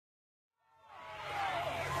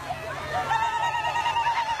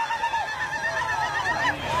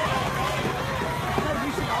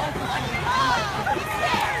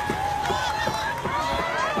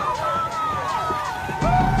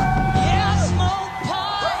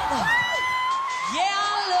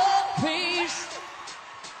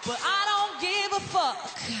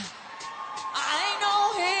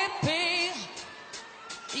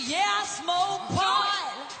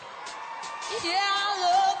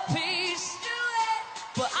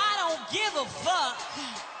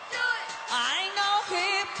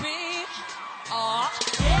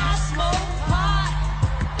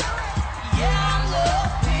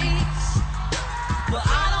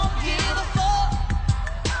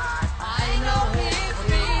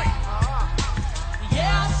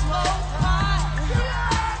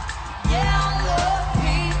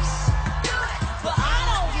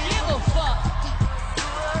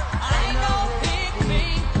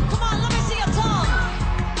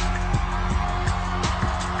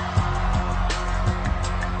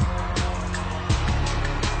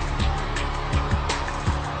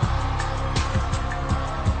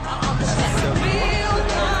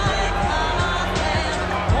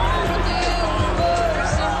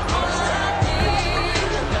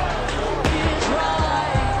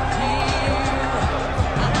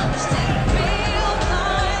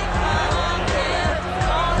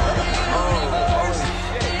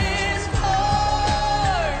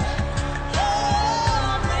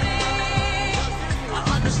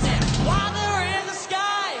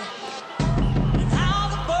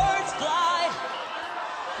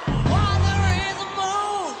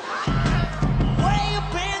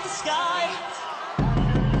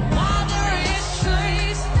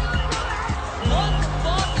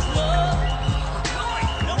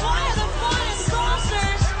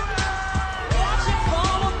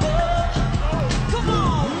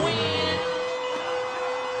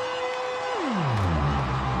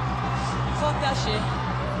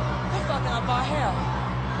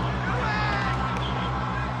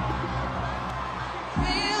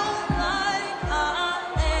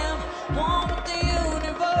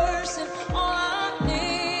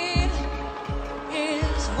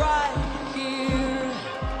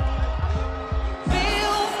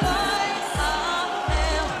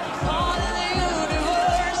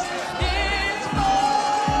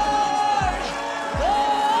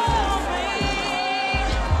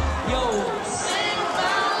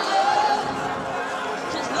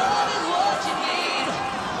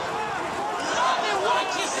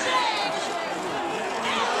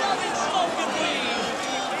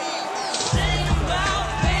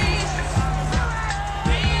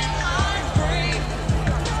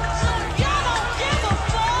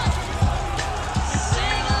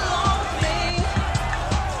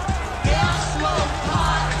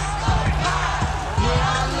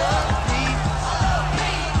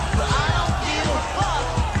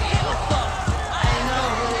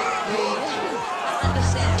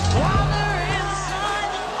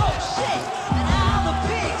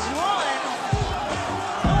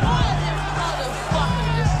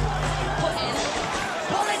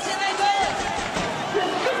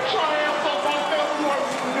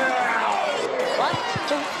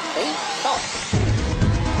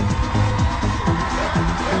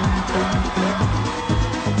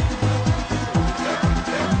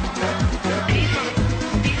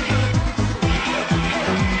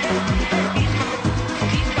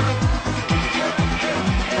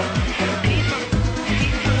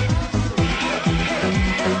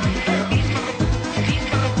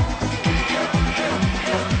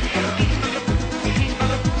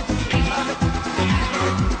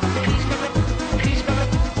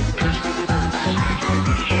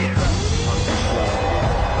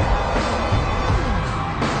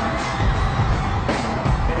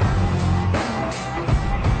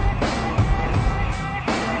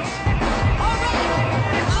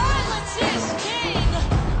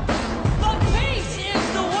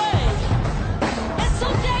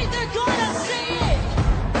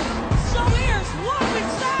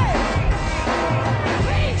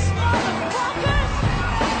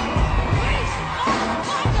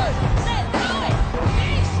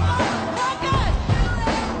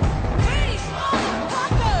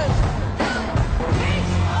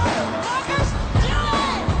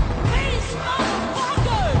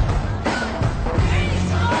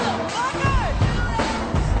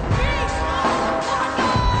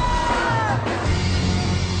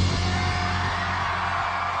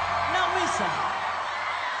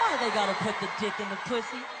put the dick in the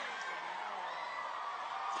pussy.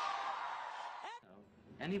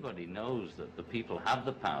 Anybody knows that the people have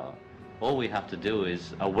the power. All we have to do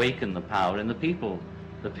is awaken the power in the people.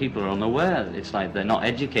 The people are unaware. It's like they're not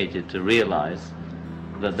educated to realize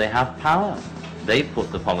that they have power. They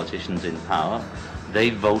put the politicians in power.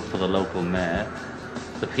 They vote for the local mayor.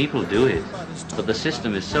 The people do it. But the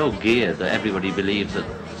system is so geared that everybody believes that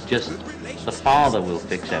just the father will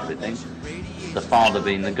fix everything. The father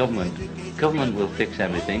being the government. Government will fix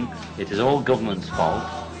everything. It is all government's fault.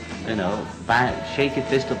 You know, shake your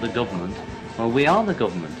fist at the government. Well, we are the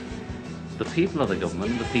government. The people are the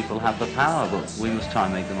government, the people have the power, but we must try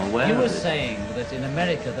and make them aware of it. You were saying that in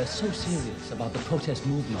America they're so serious about the protest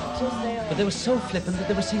movement, but they were so flippant that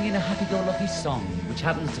they were singing a happy-go-lucky song, which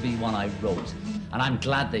happens to be one I wrote, and I'm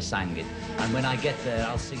glad they sang it, and when I get there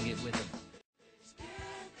I'll sing it with them.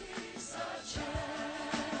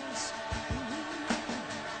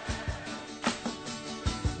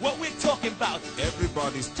 What we're talking about,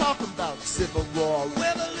 everybody's talking about civil war,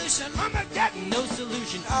 revolution, Armageddon, no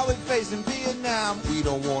solution. Are we facing Vietnam? We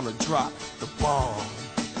don't want to drop the bomb.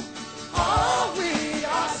 All we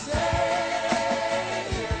are saying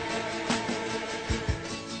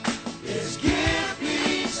is give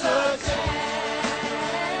peace a chance.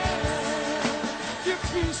 Give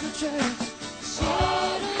peace a chance.